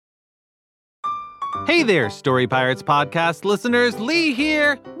Hey there, Story Pirates podcast listeners. Lee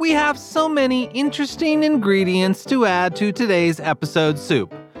here. We have so many interesting ingredients to add to today's episode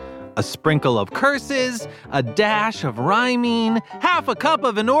soup. A sprinkle of curses, a dash of rhyming, half a cup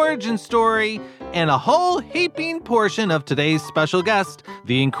of an origin story, and a whole heaping portion of today's special guest,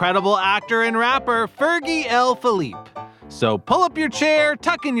 the incredible actor and rapper Fergie L. Philippe. So pull up your chair,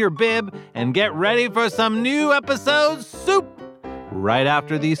 tuck in your bib, and get ready for some new episode soup right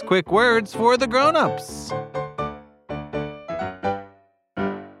after these quick words for the grown-ups.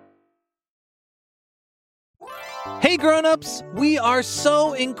 Hey grown-ups, we are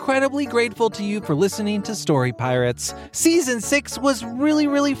so incredibly grateful to you for listening to Story Pirates. Season 6 was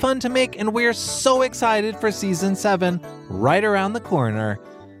really fun to make, and we're so excited for Season 7 right around the corner.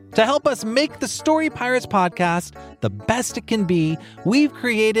 To help us make the Story Pirates podcast the best it can be, we've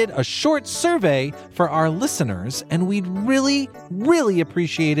created a short survey for our listeners, and we'd really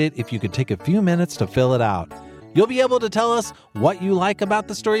appreciate it if you could take a few minutes to fill it out. You'll be able to tell us what you like about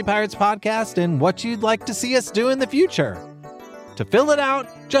the Story Pirates podcast and what you'd like to see us do in the future. To fill it out,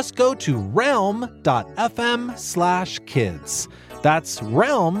 just go to realm.fm/kids. That's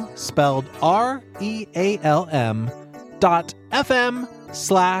realm, spelled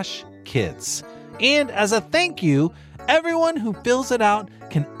REALM.FM/kids. And as a thank you, everyone who fills it out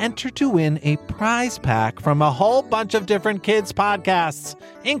can enter to win a prize pack from a whole bunch of different kids podcasts,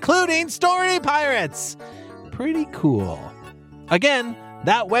 including Story Pirates. Pretty cool. Again,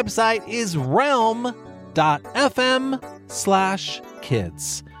 that website is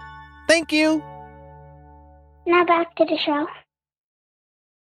realm.fm/kids. Thank you. Now back to the show.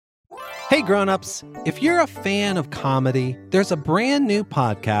 Hey grown-ups, if you're a fan of comedy, there's a brand new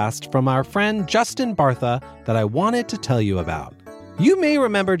podcast from our friend Justin Bartha that I wanted to tell you about. You may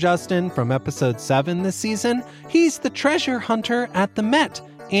remember Justin from episode 7 this season. He's the treasure hunter at the Met,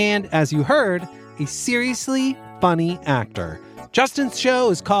 and as you heard, a seriously funny actor. Justin's show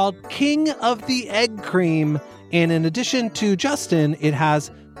is called King of the Egg Cream, and in addition to Justin, it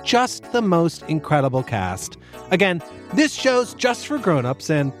has just the most incredible cast. Again, this show's just for grown-ups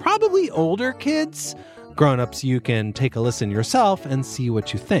and probably older kids. Grown-ups, you can take a listen yourself and see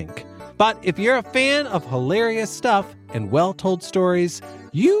what you think. But if you're a fan of hilarious stuff and well-told stories,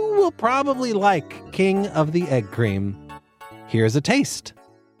 you will probably like King of the Egg Cream. Here's a taste.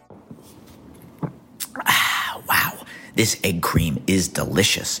 Wow, this egg cream is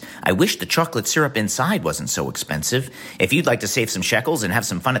delicious. I wish the chocolate syrup inside wasn't so expensive. If you'd like to save some shekels and have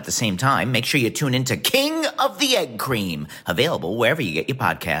some fun at the same time, make sure you tune into King of the Egg Cream, available wherever you get your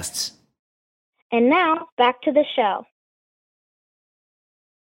podcasts. And now, back to the show.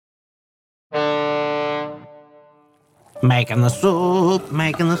 Making the soup,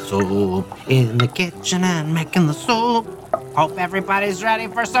 in the kitchen and making the soup. Hope everybody's ready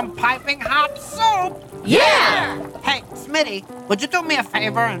for some piping hot soup. Yeah! Hey, Smitty, would you do me a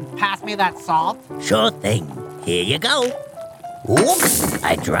favor and pass me that salt? Sure thing. Here you go. Oops,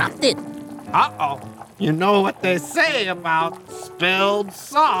 I dropped it. Uh-oh. You know what they say about spilled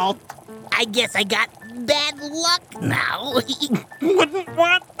salt. I guess I got bad luck now. Wouldn't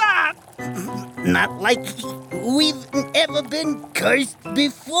want that. Not like we've ever been cursed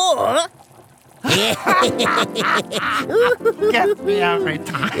before. Gets me every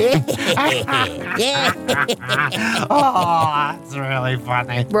time. Oh, that's really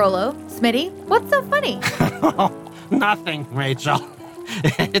funny. Rolo, Smitty, what's so funny? Nothing, Rachel.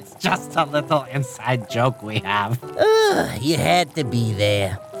 It's just a little inside joke we have. You had to be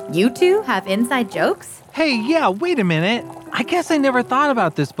there. You two have inside jokes? Hey, yeah, wait a minute. I guess I never thought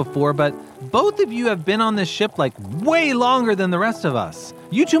about this before, but both of you have been on this ship like way longer than the rest of us.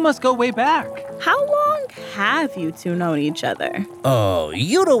 You two must go way back. How long have you two known each other? Oh,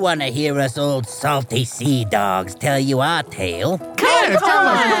 you don't want to hear us old salty sea dogs tell you our tale. Tell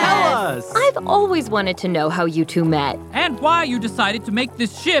us. I've always wanted to know how you two met. And why you decided to make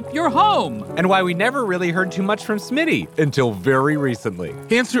this ship your home. And why we never really heard too much from Smitty until very recently.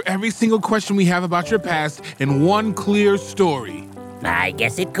 Answer every single question we have about your past in one clear story. I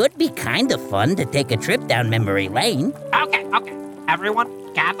guess it could be kind of fun to take a trip down memory lane. Okay. Everyone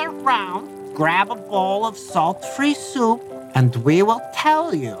gather round, grab a bowl of salt-free soup, and we will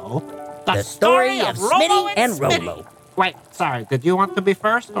tell you the story of Smitty and Rolo. Wait, sorry, did you want to be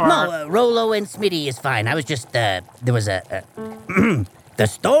first, or...? No, Rolo and Smitty is fine. I was just, there was a, the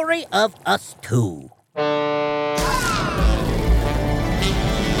story of us two.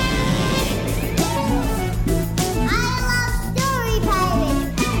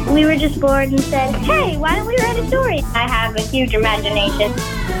 We were just bored and said, hey, why don't we write a story? I have a huge imagination.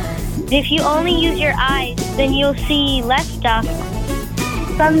 If you only use your eyes, then you'll see less stuff.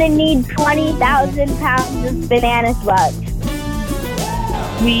 From the need 20,000 pounds of banana slugs.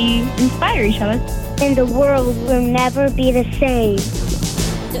 We inspire each other. And the world will never be the same.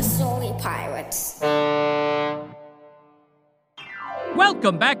 The Story Pirates.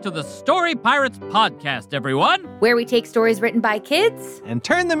 Welcome back to the Story Pirates podcast, everyone. Where we take stories written by kids and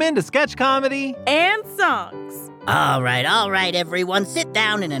turn them into sketch comedy and songs. All right, everyone. Sit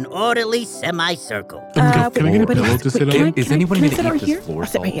down in an orderly semicircle. Can I get a pillow to sit on? Is anyone going to eat this floor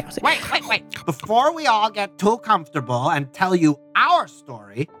salt? Wait. Before we all get too comfortable and tell you our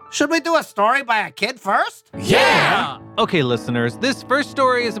story, should we do a story by a kid first? Yeah! Okay, listeners, this first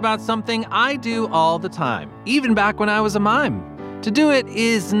story is about something I do all the time, even back when I was a mime. To do it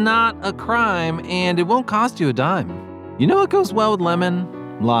is not a crime, and it won't cost you a dime. You know what goes well with lemon?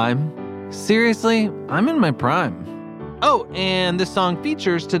 Lime. Seriously, I'm in my prime. Oh, and this song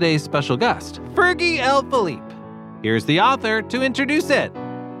features today's special guest, Fergie L. Philippe. Here's the author to introduce it.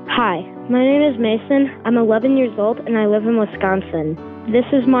 Hi, my name is Mason. I'm 11 years old and I live in Wisconsin. This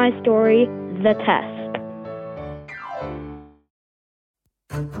is my story, The Test.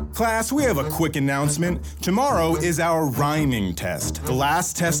 Class, we have a quick announcement. Tomorrow is our rhyming test, the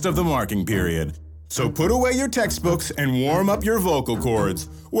last test of the marking period. So put away your textbooks and warm up your vocal cords.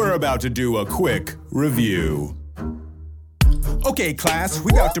 We're about to do a quick review. Okay, class,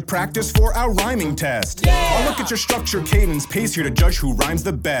 we got to practice for our rhyming test. I'll look at your structure, cadence, pace here to judge who rhymes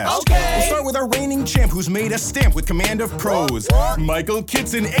the best. We'll start with our reigning champ who's made a stamp with command of prose. Michael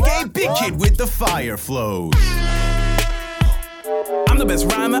Kitson, aka Big Kid with the fire flows. I'm the best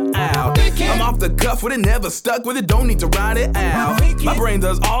rhymer out. I'm off the cuff with it, never stuck with it, don't need to write it out. My brain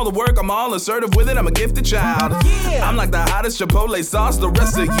does all the work, I'm all assertive with it, I'm a gifted child. I'm like the hottest Chipotle sauce, the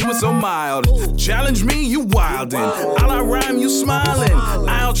rest of you are so mild. Challenge me, you wildin'. I rhyme, you smiling.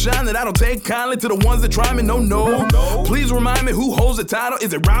 I outshine that I don't take kindly to the ones that try me, no. Please remind me who holds the title,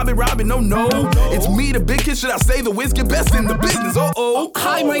 is it Robbie, no. It's me, the big kid, should I say the whiskey best in the business,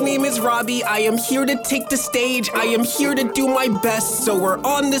 Hi, my name is Robbie, I am here to take the stage, I am here to do my best. So we're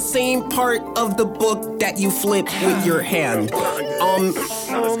on the same part of the book that you flip with your hand.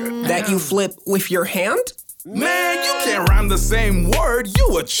 That you flip with your hand? Man, you can't rhyme the same word,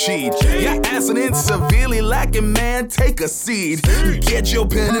 you a cheat. Your assonance severely lacking, man, take a seat. Get your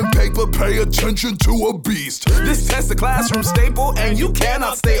pen and paper, pay attention to a beast. This test a classroom staple, and you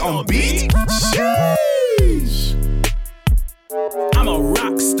cannot stay on beat. Sheesh. I'm a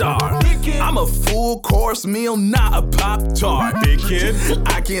rock star. I'm a full course meal, not a Pop-Tart. Big kid.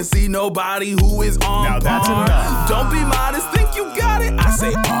 I can't see nobody who is on Now that's par. enough. Don't be modest, think you got it. I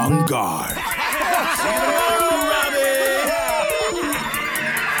say on guard.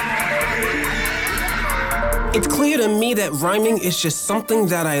 It's clear to me that rhyming is just something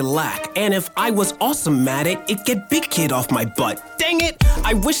that I lack. And if I was awesome at it, it'd get Big Kid off my butt. Dang it!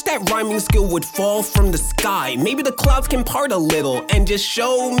 I wish that rhyming skill would fall from the sky. Maybe the clouds can part a little and just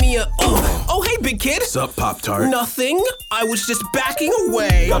show me a... Oh, hey, Big Kid! Sup, Pop-Tart? Nothing. I was just backing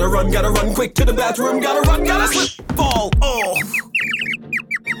away. Gotta run quick to the bathroom. Gotta slip, fall.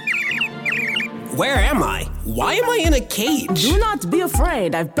 Where am I? Why am I in a cage? Do not be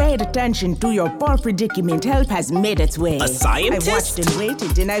afraid. I've paid attention to your poor predicament. Help has made its way. A scientist? I've watched and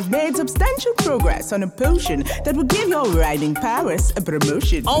waited, and I've made substantial progress on a potion that will give your rhyming powers a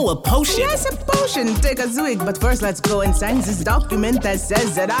promotion. Oh, a potion? Yes, a potion. Take a swig, but first let's go and sign this document that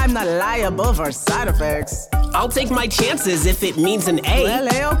says that I'm not liable for side effects. I'll take my chances if it means an A.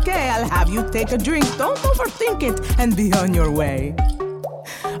 Well, okay, I'll have you take a drink. Don't overthink it and be on your way.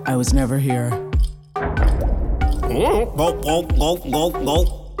 I was never here. Whoa,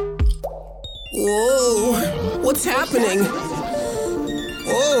 what's happening?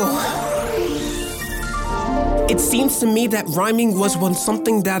 Whoa. It seems to me that rhyming was once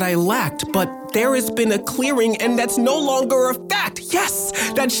something that I lacked, but there has been a clearing and that's no longer a fact. Yes,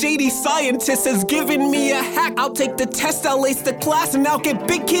 that shady scientist has given me a hack. I'll take the test, I'll ace the class, and I'll get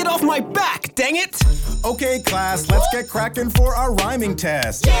Big Kid off my back, dang it. Okay, class, let's get cracking for our rhyming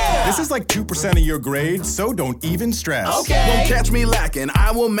test. Yeah! This is like 2% of your grade, so don't even stress. Okay. Won't catch me lacking.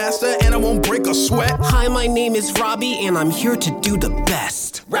 I will master and I won't break a sweat. Hi, my name is Robbie and I'm here to do the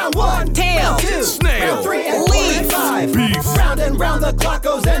best. Round 1, tail. Round 2, snail. Round 3 and 4 and 5. Beef. Round and round the clock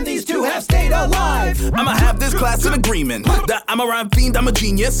goes and these two have stayed alive. I'ma have this class in agreement that I'm a rhyme fiend, I'm a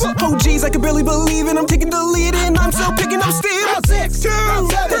genius. Oh geez, I can barely believe it. I'm taking the lead and I'm still picking up steam. Round 6,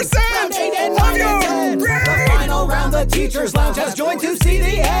 round 7, round 8 and 9 and 10. The final round, the teacher's lounge has joined to see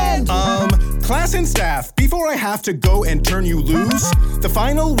the end. Class. Class and staff, before I have to go and turn you loose, the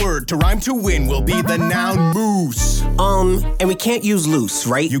final word to rhyme to win will be the noun moose. And we can't use loose,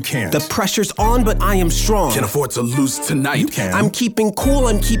 right? You can't. The pressure's on, but I am strong. Can't afford to lose tonight. You can. I'm keeping cool,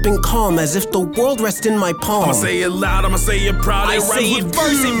 I'm keeping calm, as if the world rests in my palm. I'ma say it loud, I'ma say it proud. I say it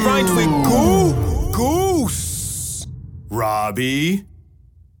first, it rhymes with goose. Robbie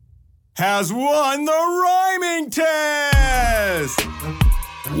has won the rhyming test!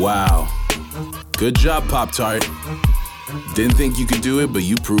 Wow. Good job, Pop-Tart. Didn't think you could do it, but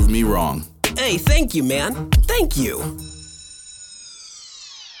you proved me wrong. Hey, thank you, man. Thank you.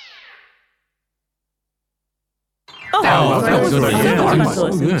 That was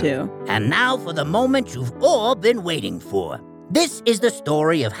awesome too. And now for the moment you've all been waiting for. This is the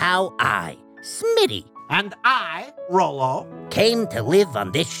story of how I, Smitty, And I, Rollo, came to live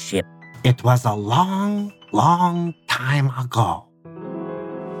on this ship. it was a long, long time ago.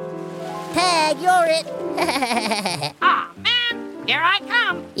 Tag, you're it. Ah, man, here I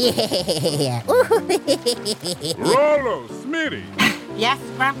come. Yeah. Rollo, Smitty, Yes,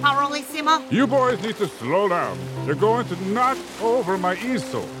 Grandpa Rollissimo? you boys need to slow down. You're going to knock over my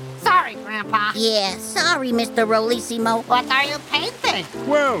easel. Sorry, Grandpa. Yeah, sorry, Mr. Rollissimo. What are you painting?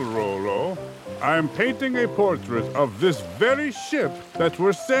 Well, Rollo, I'm painting a portrait of this very ship that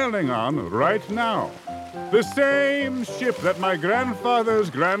we're sailing on right now. The same ship that my grandfather's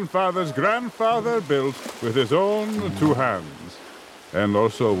grandfather's grandfather built with his own two hands. And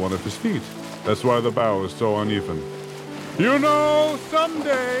also one of his feet. That's why the bow is so uneven. You know,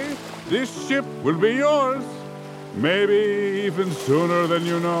 someday, this ship will be yours. Maybe even sooner than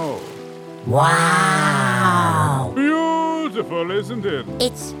you know. Wow. Beautiful, isn't it?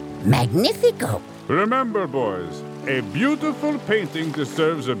 It's magnifico. Remember, boys, a beautiful painting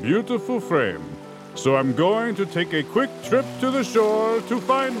deserves a beautiful frame. So I'm going to take a quick trip to the shore to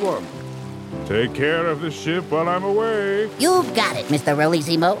find one. Take care of the ship while I'm away. You've got it, Mr.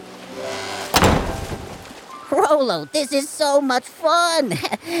 Rollissimo. Rollo, this is so much fun.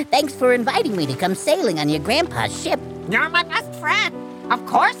 Thanks for inviting me to come sailing on your grandpa's ship. You're my best friend. Of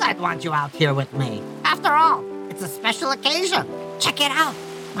course I'd want you out here with me. After all, it's a special occasion. Check it out.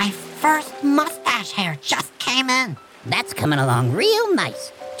 My first mustache hair just came in. That's coming along real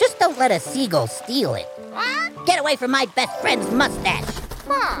nice. Just don't let a seagull steal it. What? Get away from my best friend's mustache.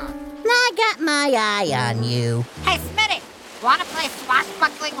 I got my eye on you. Hey, Smitty, want to play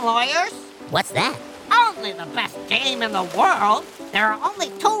swashbuckling lawyers? What's that? Only the best game in the world. There are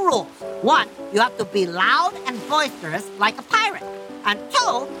only 2 rules. 1, you have to be loud and boisterous like a pirate. And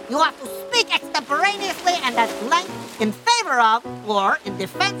 2, you have to speak extemporaneously and at length in favor of or in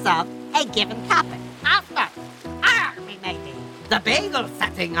defense of a given topic. I'll start. Me matey. The bagel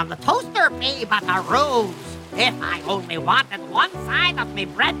setting on the toaster be but a ruse. If I only wanted one side of me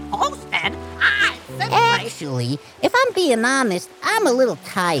bread toasted, I'd simply... Actually, if I'm being honest, I'm a little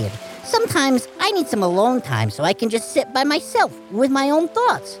tired. Sometimes I need some alone time so I can just sit by myself with my own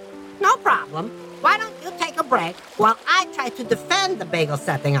thoughts. No problem. Why don't you take a break while I try to defend the bagel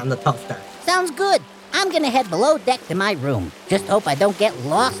setting on the toaster? Sounds good. I'm gonna head below deck to my room. Just hope I don't get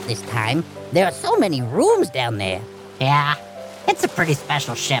lost this time. There are so many rooms down there. Yeah, it's a pretty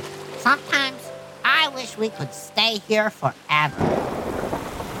special ship. Sometimes I wish we could stay here forever.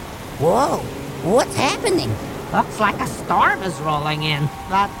 Whoa, what's happening? Looks like a storm is rolling in.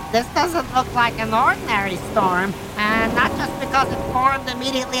 But this doesn't look like an ordinary storm. And not just because it formed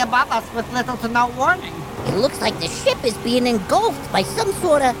immediately above us with little to no warning. It looks like the ship is being engulfed by some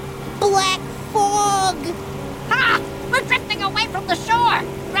sort of black fog. Ha! We're drifting away from the shore.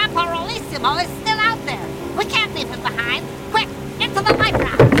 Grandpa Rollissimo is still out there. We can't leave him behind. Quick, into the life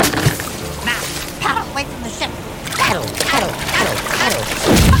raft. Now, paddle away from the ship. Paddle, paddle, paddle, paddle.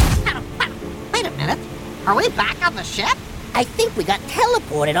 Paddle, paddle. Wait a minute. Are we back on the ship? I think we got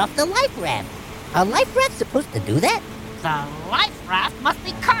teleported off the life raft. Are life rafts supposed to do that? The life raft must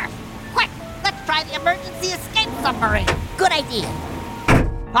be cursed. Quick, let's try the emergency escape submarine. Good idea.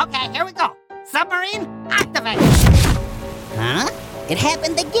 Okay, here we go. Submarine, activate. Huh? It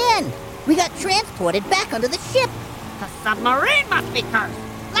happened again. We got transported back onto the ship. The submarine must be cursed.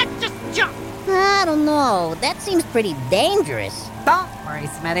 Let's just jump. I don't know. That seems pretty dangerous. Don't worry,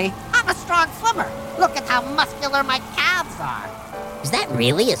 Smitty. I'm a strong swimmer. Look at how muscular my calves are. Is that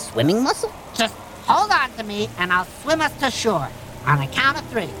really a swimming muscle? Just hold on to me and I'll swim us to shore. On a count of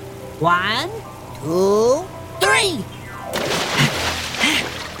 3. 1, 2, 3.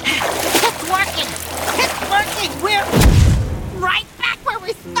 It's working. It's working. We're right back where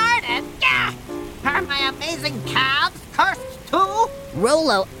we started. Yeah. Are my amazing calves cursed too?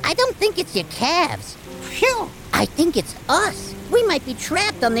 Rollo, I don't think it's your calves. Phew. I think it's us. We might be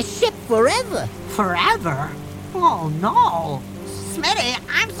trapped on this ship forever. Forever? Oh, no. Smitty,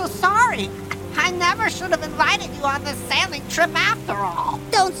 I'm so sorry. I never should have invited you on this sailing trip after all.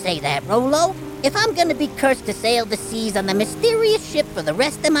 Don't say that, Rolo. If I'm gonna be cursed to sail the seas on the mysterious ship for the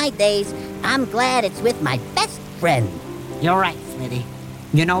rest of my days, I'm glad it's with my best friend. You're right, Smitty.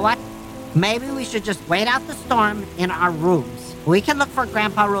 You know what? Maybe we should just wait out the storm in our rooms. We can look for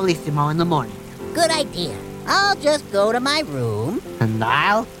Grandpa Rollissimo in the morning. Good idea. I'll just go to my room. And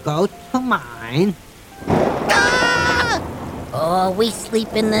I'll go to mine. Ah! Oh, we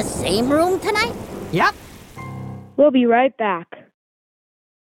sleep in the same room tonight? Yep. We'll be right back.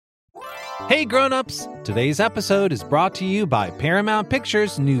 Hey grown-ups! Today's episode is brought to you by Paramount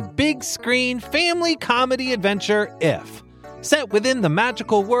Pictures' new big screen family comedy adventure, If. Set within the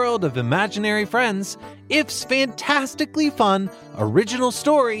magical world of imaginary friends, If's fantastically fun, original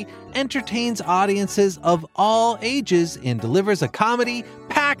story entertains audiences of all ages and delivers a comedy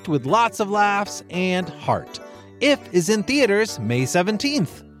packed with lots of laughs and heart. If is in theaters May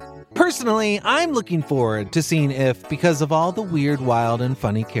 17th. Personally, I'm looking forward to seeing If because of all the weird, wild, and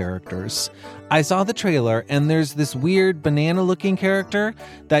funny characters. I saw the trailer, and there's this weird banana-looking character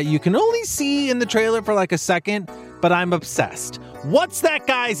that you can only see in the trailer for like a second, but I'm obsessed. What's that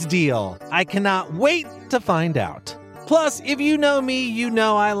guy's deal? I cannot wait to find out. Plus, if you know me, you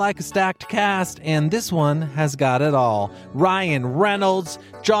know I like a stacked cast, and this one has got it all. Ryan Reynolds,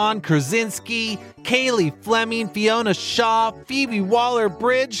 John Krasinski, Kaylee Fleming, Fiona Shaw, Phoebe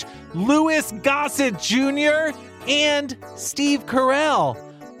Waller-Bridge, Louis Gossett Jr., and Steve Carell.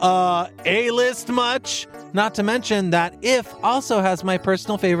 A-list much? Not to mention that If also has my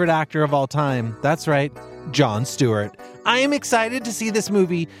personal favorite actor of all time. That's right, Jon Stewart. I am excited to see this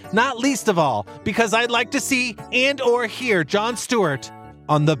movie, not least of all, because I'd like to see and or hear Jon Stewart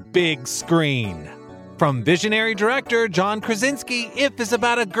on the big screen. From visionary director John Krasinski, If is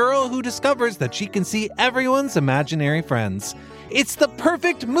about a girl who discovers that she can see everyone's imaginary friends. It's the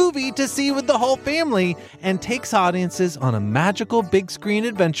perfect movie to see with the whole family and takes audiences on a magical big screen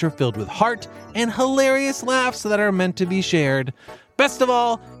adventure filled with heart and hilarious laughs that are meant to be shared. Best of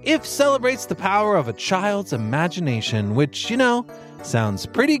all, If celebrates the power of a child's imagination, which, you know, sounds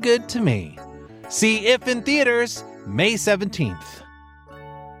pretty good to me. See If in theaters May 17th.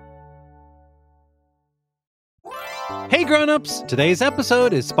 Hey grown-ups! Today's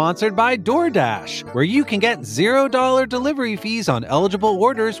episode is sponsored by DoorDash, where you can get $0 delivery fees on eligible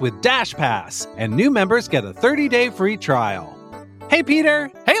orders with DashPass, and new members get a 30-day free trial. Hey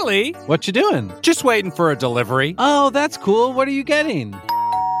Peter! Hey Lee! What you doing? Just waiting for a delivery. Oh, that's cool. What are you getting?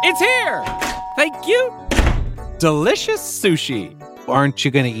 It's here! Thank you! Delicious sushi. Aren't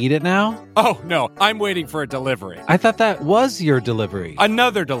you going to eat it now? Oh, no. I'm waiting for a delivery. I thought that was your delivery.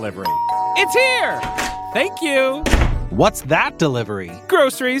 Another delivery. It's here! Thank you! What's that delivery?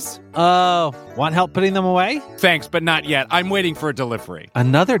 Groceries. Oh, want help putting them away? Thanks, but not yet. I'm waiting for a delivery.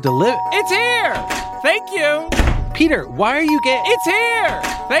 Another delivery? It's here! Thank you! Peter, why are you getting... It's here!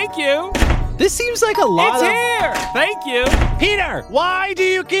 Thank you! This seems like a lot It's here! Thank you! Peter, why do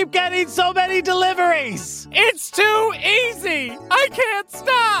you keep getting so many deliveries? It's too easy! I can't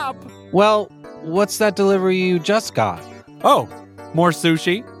stop! Well, what's that delivery you just got? Oh, more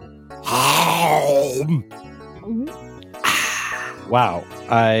sushi? Wow,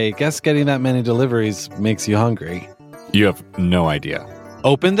 I guess getting that many deliveries makes you hungry. You have no idea.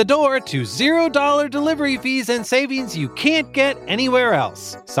 Open the door to $0 delivery fees and savings you can't get anywhere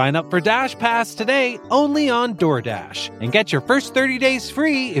else. Sign up for DashPass today only on DoorDash and get your first 30 days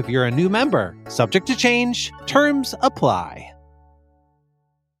free if you're a new member. Subject to change. Terms apply.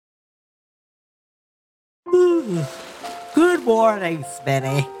 Good morning,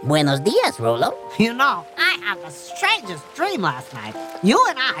 Smitty. Buenos dias, Rolo. You know, I had the strangest dream last night. You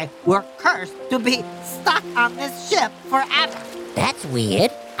and I were cursed to be stuck on this ship forever. That's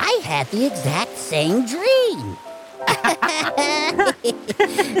weird. I had the exact same dream.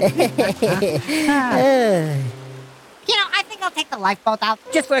 You know, I think I'll take the lifeboat out.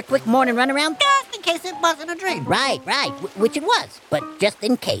 Just for a quick morning runaround? Just in case it wasn't a dream. Right. Which it was, but just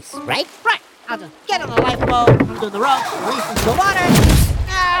in case, right? Right. I'll just get on the lifeboat, undo the rope, release into the water,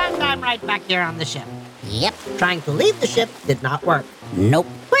 and I'm right back here on the ship. Yep. Trying to leave the ship did not work. Nope.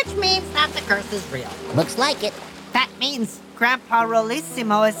 Which means that the curse is real. Looks like it. That means Grandpa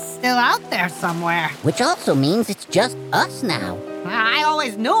Rollissimo is still out there somewhere. Which also means it's just us now. I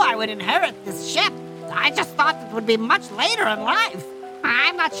always knew I would inherit this ship. I just thought it would be much later in life.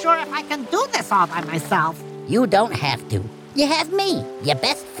 I'm not sure if I can do this all by myself. You don't have to. You have me, your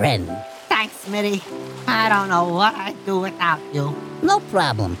best friend. Thanks, Smitty. I don't know what I'd do without you. No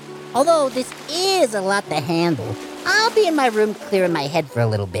problem. Although this is a lot to handle, I'll be in my room clearing my head for a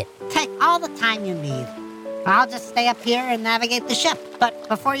little bit. Take all the time you need. I'll just stay up here and navigate the ship. But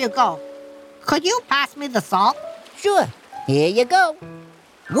before you go, could you pass me the salt? Sure. Here you go.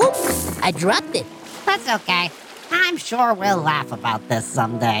 Whoops! I dropped it. That's okay. I'm sure we'll laugh about this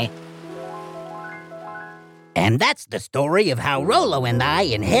someday. And that's the story of how Rolo and I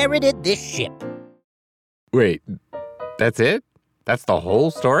inherited this ship. Wait, that's it? That's the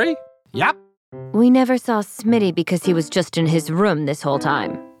whole story? Yep. We never saw Smitty because he was just in his room this whole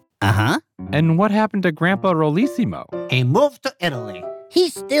time. Uh-huh. And what happened to Grandpa Rolissimo? He moved to Italy.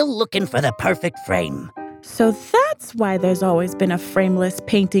 He's still looking for the perfect frame. So that's why there's always been a frameless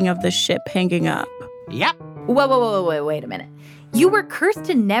painting of the ship hanging up. Yep. Whoa, wait a minute. You were cursed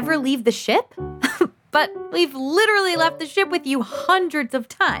to never leave the ship? But we've literally left the ship with you hundreds of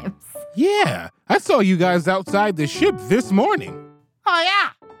times. Yeah, I saw you guys outside the ship this morning. Oh, yeah.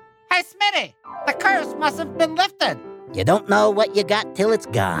 Hey, Smitty, the curse must have been lifted. You don't know what you got till it's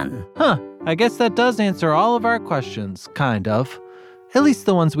gone. Huh, I guess that does answer all of our questions, kind of. At least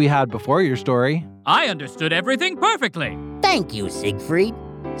the ones we had before your story. I understood everything perfectly. Thank you, Siegfried.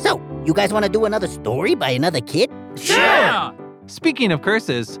 So, you guys want to do another story by another kid? Sure! Speaking of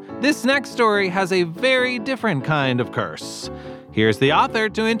curses, this next story has a very different kind of curse. Here's the author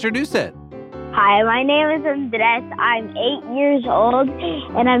to introduce it. Hi, my name is Andres. I'm 8 years old,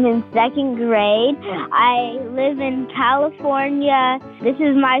 and I'm in 2nd grade. I live in California. This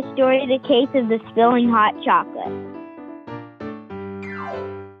is my story, The Case of the Spilling Hot Chocolate.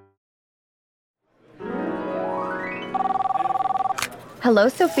 Hello,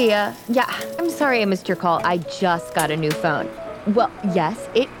 Sophia. Yeah, I'm sorry I missed your call. I just got a new phone. Well, yes,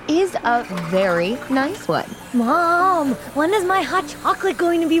 it is a very nice one. Mom, when is my hot chocolate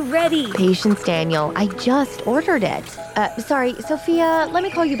going to be ready? Patience, Daniel. I just ordered it. Sorry, Sophia, let me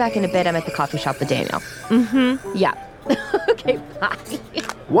call you back in a bit. I'm at the coffee shop with Daniel. Mm-hmm. Yeah. Okay, bye.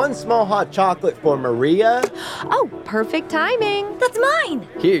 One small hot chocolate for Maria. Oh, perfect timing. That's mine.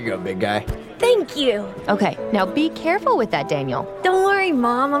 Here you go, big guy. Thank you. Okay, now be careful with that, Daniel. Don't worry,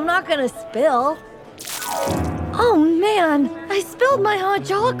 Mom. I'm not gonna spill. Oh, man. I spilled my hot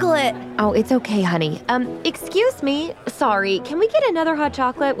chocolate. Oh, it's okay, honey. Excuse me. Sorry. Can we get another hot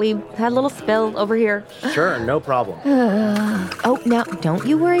chocolate? We had a little spill over here. Sure, no problem. Oh, now, don't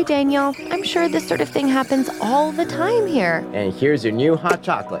you worry, Daniel. I'm sure this sort of thing happens all the time here. And here's your new hot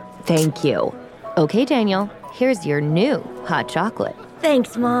chocolate. Thank you. Okay, Daniel. Here's your new hot chocolate.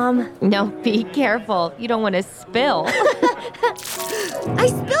 Thanks, Mom. No, be careful. You don't want to spill. I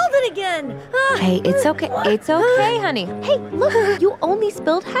spilled it again. Hey, it's okay. It's okay, honey. Hey, look, you only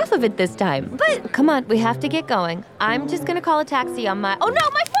spilled half of it this time. But come on, we have to get going. I'm just going to call a taxi on my... Oh, no,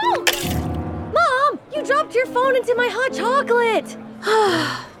 my phone! Mom, you dropped your phone into my hot chocolate.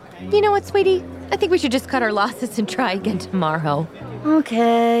 You know what, sweetie? I think we should just cut our losses and try again tomorrow.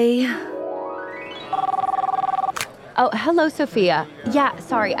 Okay. Oh, hello, Sophia. Yeah,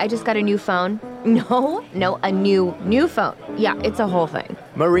 sorry, I just got a new phone. No, a new phone. Yeah, it's a whole thing.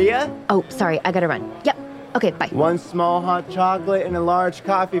 Maria? Oh, sorry, I gotta run. Yep. Okay, bye. One small hot chocolate and a large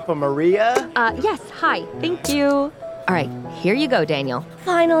coffee for Maria? Yes, hi. Thank you. All right, here you go, Daniel.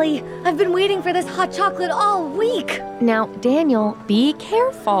 Finally, I've been waiting for this hot chocolate all week. Now, Daniel, be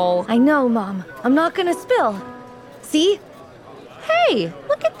careful. I know, Mom. I'm not gonna spill. See? Hey,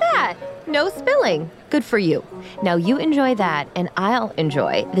 look at that. No spilling. Good for you. Now you enjoy that, and I'll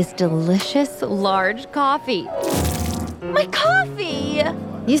enjoy this delicious large coffee. My coffee!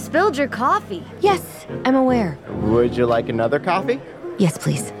 You spilled your coffee. Yes, I'm aware. Would you like another coffee? Yes,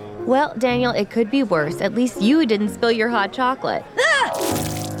 please. Well, Daniel, it could be worse. At least you didn't spill your hot chocolate. Ah!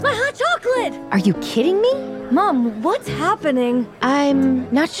 My hot chocolate! Are you kidding me? Mom, what's happening?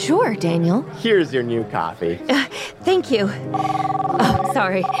 I'm not sure, Daniel. Here's your new coffee. Thank you. Oh,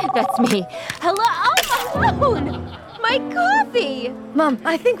 sorry. That's me. Hello? Oh, my phone! My coffee! Mom,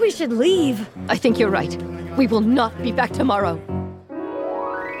 I think we should leave. I think you're right. We will not be back tomorrow.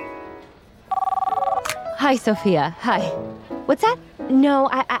 Hi, Sophia. Hi. What's that? No,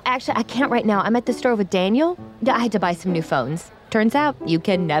 I can't right now. I'm at the store with Daniel. I had to buy some new phones. Turns out you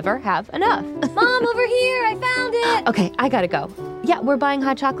can never have enough. Mom, over here. I found it. Okay, I gotta go. Yeah, we're buying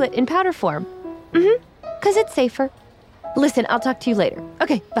hot chocolate in powder form. Mm-hmm, because it's safer. Listen, I'll talk to you later.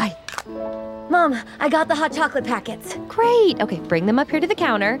 Okay, bye. Mom, I got the hot chocolate packets. Great. Okay, bring them up here to the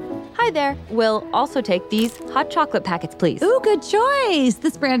counter. Hi there. We'll also take these hot chocolate packets, please. Ooh, good choice.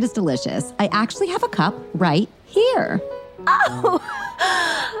 This brand is delicious. I actually have a cup right here. Oh,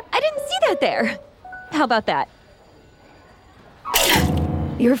 I didn't see that there. How about that?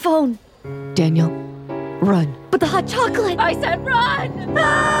 Your phone. Daniel, Run. But the hot chocolate! I said run!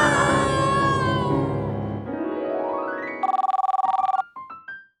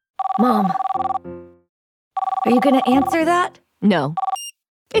 Mom, are you gonna answer that? No.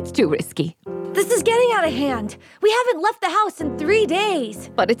 It's too risky. This is getting out of hand. We haven't left the house in 3 days.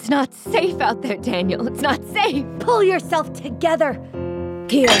 But it's not safe out there, Daniel. It's not safe. Pull yourself together.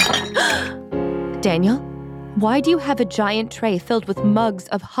 Here. Daniel, why do you have a giant tray filled with mugs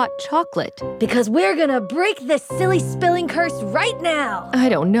of hot chocolate? Because we're gonna break this silly spilling curse right now. I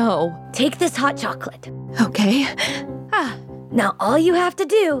don't know. Take this hot chocolate. Okay. Now all you have to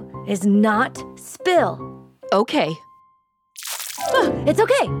do is not spill. Okay. It's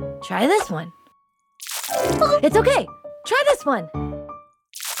okay. Try this one. It's okay. Try this one.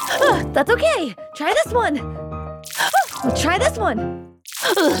 That's okay. Try this one. Try this one.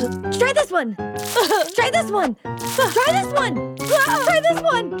 Try this one. Try this one. Try this one. Try this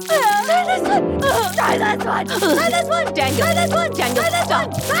one. Try this one. Try this one. Try this one. Daniel. Try this one. Daniel, Try this stop.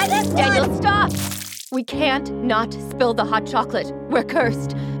 one. Try this one. Daniel, stop. We can't not spill the hot chocolate. We're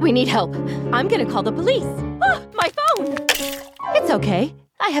cursed. We need help. I'm gonna call the police. My phone. It's okay.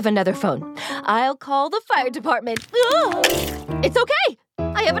 I have another phone. I'll call the fire department. It's okay.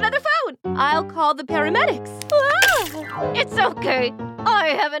 I have another phone. I'll call the paramedics. It's okay. I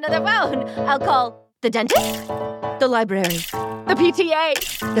have another phone. I'll call the dentist, the library, the PTA,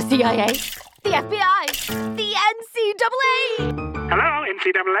 the CIA, the FBI, the NCAA. Hello,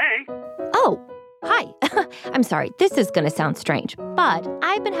 NCAA. Oh, hi. I'm sorry. This is going to sound strange, but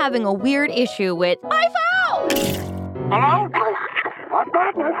I've been having a weird issue with my phone. Hello?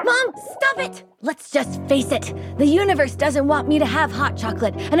 Mom, stop it! Let's just face it. The universe doesn't want me to have hot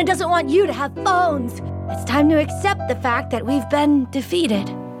chocolate, and it doesn't want you to have phones. It's time to accept the fact that we've been defeated.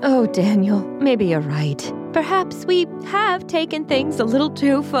 Oh, Daniel, maybe you're right. Perhaps we have taken things a little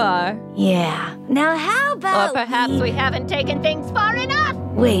too far. Yeah. Now how about Or perhaps we haven't taken things far enough.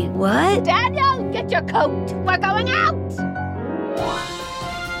 Wait, what? Daniel, get your coat. We're going out.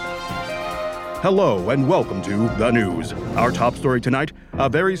 Hello and welcome to The News. Our top story tonight, a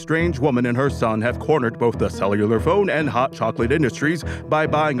very strange woman and her son have cornered both the cellular phone and hot chocolate industries by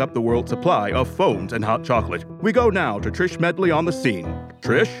buying up the world's supply of phones and hot chocolate. We go now to Trish Medley on the scene.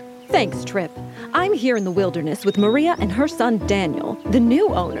 Trish? Thanks, Trip. I'm here in the wilderness with Maria and her son Daniel, the new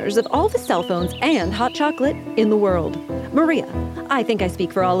owners of all the cell phones and hot chocolate in the world. Maria, I think I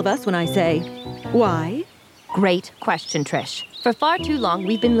speak for all of us when I say, why? Great question, Trish. For far too long,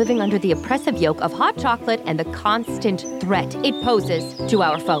 we've been living under the oppressive yoke of hot chocolate and the constant threat it poses to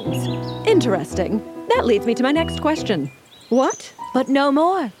our phones. Interesting. That leads me to my next question. What? But no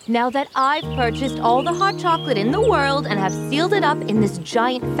more. Now that I've purchased all the hot chocolate in the world and have sealed it up in this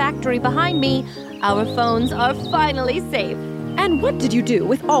giant factory behind me, our phones are finally safe. And what did you do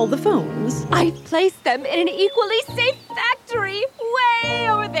with all the phones? I placed them in an equally safe factory way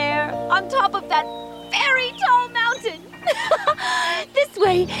over there on top of that very tall mountain. This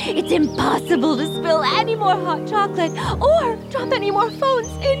way, it's impossible to spill any more hot chocolate or drop any more phones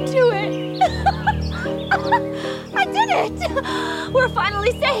into it. I did it! We're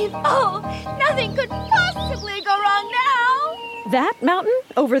finally safe. Oh, nothing could possibly go wrong now. That mountain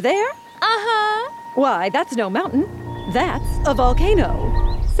over there? Uh-huh. Why, that's no mountain. That's a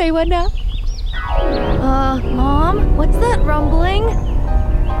volcano. Say what now? Mom, what's that rumbling?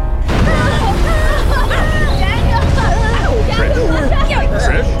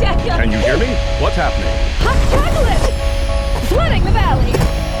 Trish? Can you hear me? What's happening? Hot chocolate! Flooding the valley!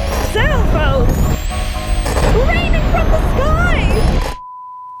 Cell phones! Raining from the sky!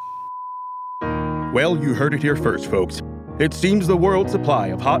 Well, you heard it here first, folks. It seems the world's supply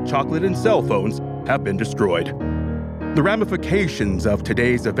of hot chocolate and cell phones have been destroyed. The ramifications of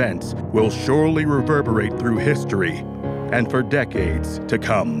today's events will surely reverberate through history and for decades to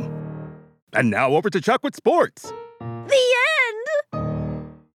come. And now over to Chuck with sports. The end!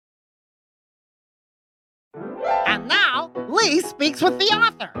 And now, Lee speaks with the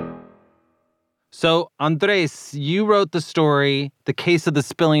author. So, Andres, you wrote the story, The Case of the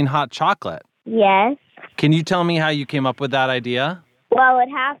Spilling Hot Chocolate. Yes. Can you tell me how you came up with that idea? Well, it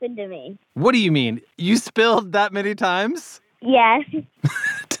happened to me. What do you mean? You spilled that many times? Yes.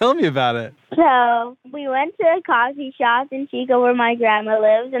 Tell me about it. So we went to a coffee shop in Chico where my grandma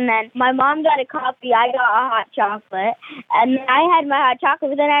lives, and then my mom got a coffee, I got a hot chocolate, and then I had my hot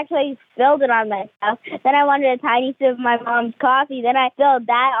chocolate, but then I actually spilled it on myself. Then I wanted a tiny sip of my mom's coffee, then I spilled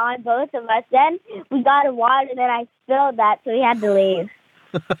that on both of us. Then we got a water, then I spilled that, so we had to leave.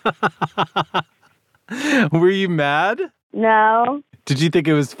 Were you mad? No. Did you think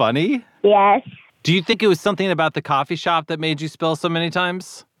it was funny? Yes. Do you think it was something about the coffee shop that made you spill so many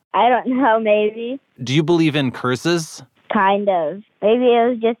times? I don't know, maybe. Do you believe in curses? Kind of. Maybe it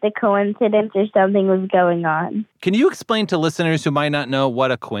was just a coincidence or something was going on. Can you explain to listeners who might not know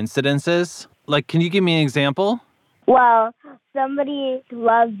what a coincidence is? Like, can you give me an example? Well, somebody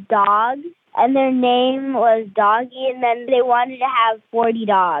loves dogs, and their name was Doggy, and then they wanted to have 40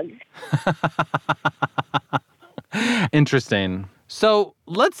 dogs. Interesting. So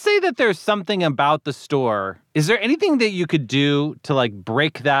let's say that there's something about the store. Is there anything that you could do to like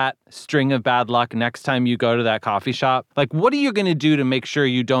break that string of bad luck next time you go to that coffee shop? Like, what are you going to do to make sure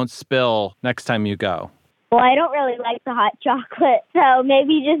you don't spill next time you go? Well, I don't really like the hot chocolate, so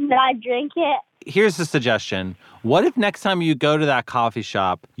maybe just not drink it. Here's a suggestion. What if next time you go to that coffee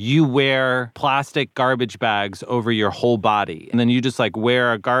shop, you wear plastic garbage bags over your whole body, and then you just like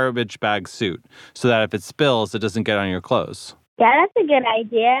wear a garbage bag suit so that if it spills, it doesn't get on your clothes? Yeah, that's a good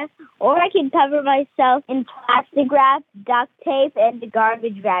idea. Or I can cover myself in plastic wrap, duct tape, and a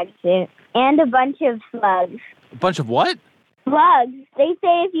garbage bag suit. And a bunch of slugs. A bunch of what? Slugs. They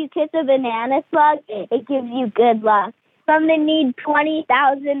say if you kiss a banana slug, it gives you good luck. Some they need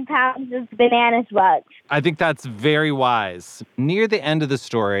 20,000 pounds of banana slugs. I think that's very wise. Near the end of the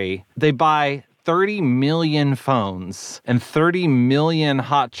story, they buy 30 million phones and 30 million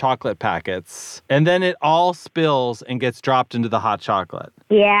hot chocolate packets, and then it all spills and gets dropped into the hot chocolate.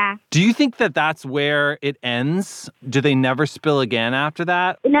 Yeah. Do you think that that's where it ends? Do they never spill again after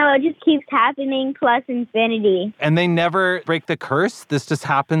that? No, it just keeps happening plus infinity. And they never break the curse? This just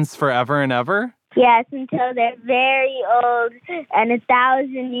happens forever and ever? Yes, until they're very old and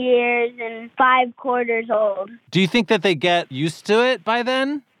 1,000 years and 5 quarters old. Do you think that they get used to it by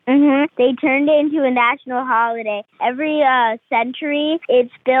then? Mm-hmm. They turned it into a national holiday. Every century, it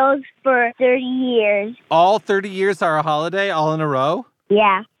spills for 30 years. All 30 years are a holiday, all in a row?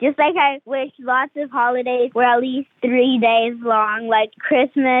 Yeah. Just like I wish lots of holidays were at least 3 days long, like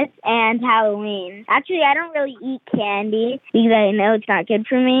Christmas and Halloween. Actually, I don't really eat candy because I know it's not good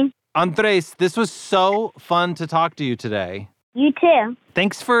for me. Andres, this was so fun to talk to you today. You too.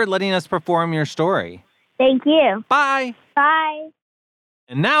 Thanks for letting us perform your story. Thank you. Bye. Bye.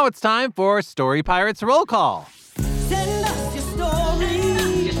 And now it's time for Story Pirates Roll Call. Send us your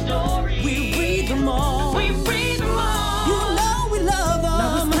stories. We read them all. You know we love them.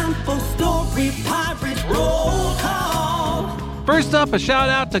 Now it's time for Story Pirates Roll Call. First up, a shout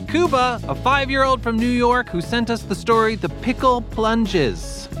out to Cuba, a 5-year-old from New York who sent us the story, The Pickle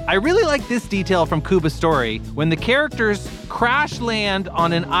Plunges. I really like this detail from Cuba's story when the characters crash land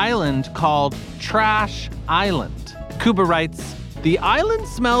on an island called Trash Island. Cuba writes, "The island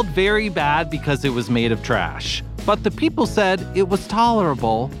smelled very bad because it was made of trash, but the people said it was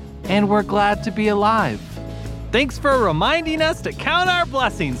tolerable and were glad to be alive." Thanks for reminding us to count our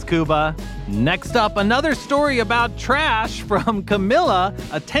blessings, Cuba. Next up, another story about trash from Camilla,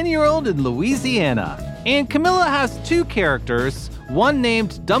 a 10-year-old in Louisiana. And Camilla has 2 characters, one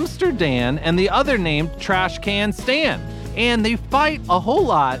named Dumpster Dan and the other named Trash Can Stan. And they fight a whole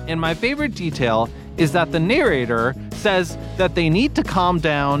lot, and my favorite detail is that the narrator says that they need to calm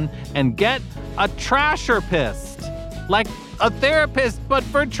down and get a trasherpist, like a therapist but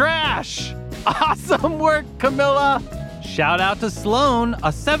for trash. Awesome work, Camilla. Shout out to Sloan,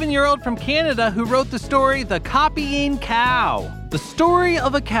 a 7-year-old from Canada who wrote the story, The Copying Cow. The story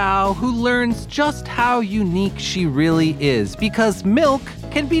of a cow who learns just how unique she really is because milk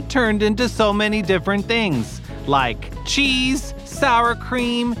can be turned into so many different things, like cheese, sour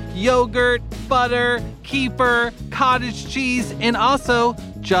cream, yogurt, butter, kefir, cottage cheese, and also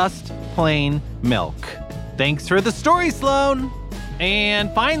just plain milk. Thanks for the story, Sloan.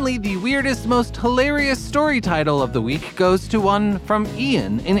 And finally, the weirdest, most hilarious story title of the week goes to one from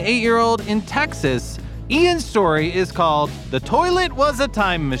Ian, an 8-year-old in Texas. Ian's story is called The Toilet Was a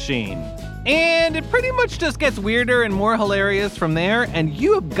Time Machine. And it pretty much just gets weirder and more hilarious from there, and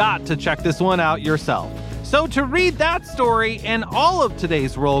you have got to check this one out yourself. So to read that story and all of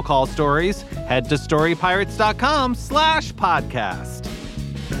today's roll call stories, head to storypirates.com/podcast.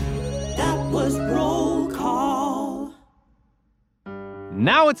 That was Roll Call.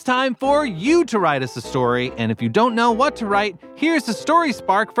 Now it's time for you to write us a story, and if you don't know what to write, here's a story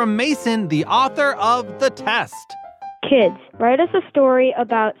spark from Mason, the author of The Test. Kids, write us a story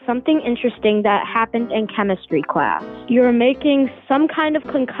about something interesting that happened in chemistry class. You're making some kind of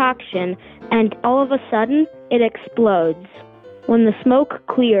concoction, and all of a sudden, it explodes. When the smoke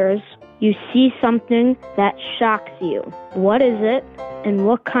clears, you see something that shocks you. What is it, and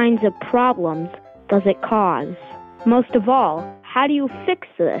what kinds of problems does it cause? Most of all, how do you fix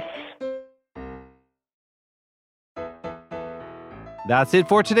this? That's it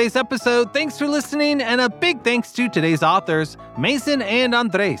for today's episode. Thanks for listening, and a big thanks to today's authors, Mason and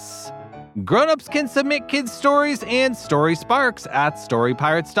Andres. Grown-ups can submit kids' stories and story sparks at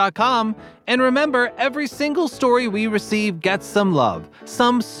storypirates.com. And remember, every single story we receive gets some love,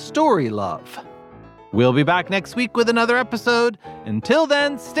 some story love. We'll be back next week with another episode. Until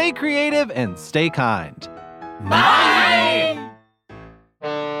then, stay creative and stay kind. Bye!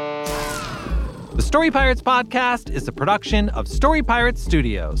 The Story Pirates podcast is a production of Story Pirates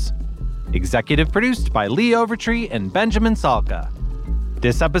Studios. Executive produced by Lee Overtree and Benjamin Salka.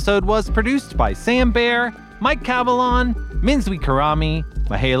 This episode was produced by Sam Baer, Mike Cavalon, Minzwi Karami,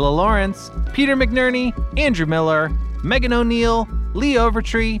 Mahala Lawrence, Peter McNerney, Andrew Miller, Megan O'Neill, Lee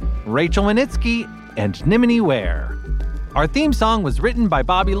Overtree, Rachel Winitsky, and Nimini Ware. Our theme song was written by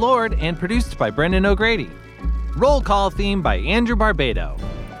Bobby Lord and produced by Brendan O'Grady. Roll call theme by Andrew Barbado.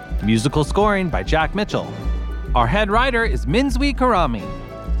 Musical scoring by Jack Mitchell. Our head writer is Minzwi Karami.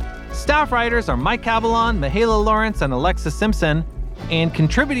 Staff writers are Mike Cavalon, Mahala Lawrence, and Alexa Simpson. And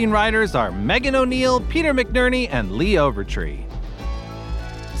contributing writers are Megan O'Neill, Peter McNerney, and Lee Overtree.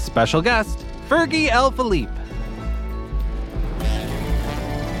 Special guest, Fergie L. Philippe.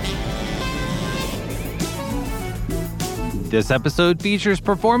 This episode features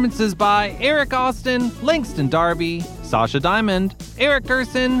performances by Eric Austin, Langston Darby, Sasha Diamond, Eric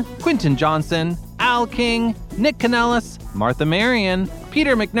Gerson, Quinton Johnson, Al King, Nick Kanellis, Martha Marion,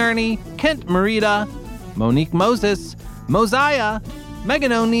 Peter McNerney, Kent Merida, Monique Moses, Mosiah,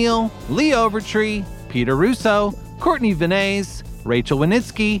 Megan O'Neill, Lee Overtree, Peter Russo, Courtney Vinay's, Rachel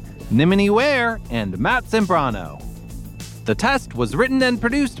Winitsky, Nimini Ware, and Matt Zambrano. The Test was written and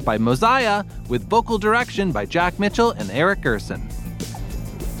produced by Mosiah, with vocal direction by Jack Mitchell and Eric Gerson.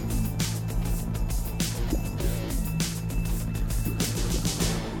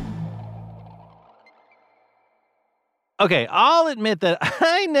 Okay, I'll admit that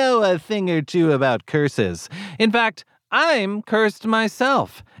I know a thing or two about curses. In fact, I'm cursed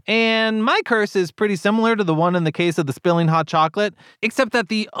myself. And my curse is pretty similar to the one in the case of the spilling hot chocolate, except that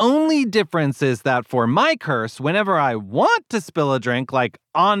the only difference is that for my curse, whenever I want to spill a drink, like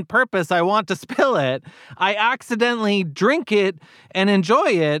on purpose I want to spill it, I accidentally drink it and enjoy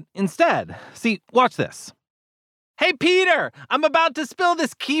it instead. See, watch this. Hey, Peter, I'm about to spill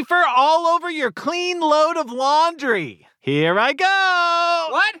this kefir all over your clean load of laundry. Here I go.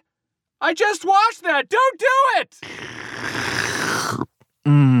 What? I just washed that. Don't do it.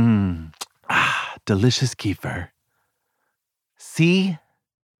 Delicious kefir. See?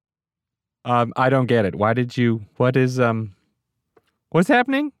 I don't get it. What's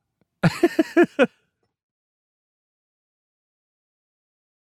happening?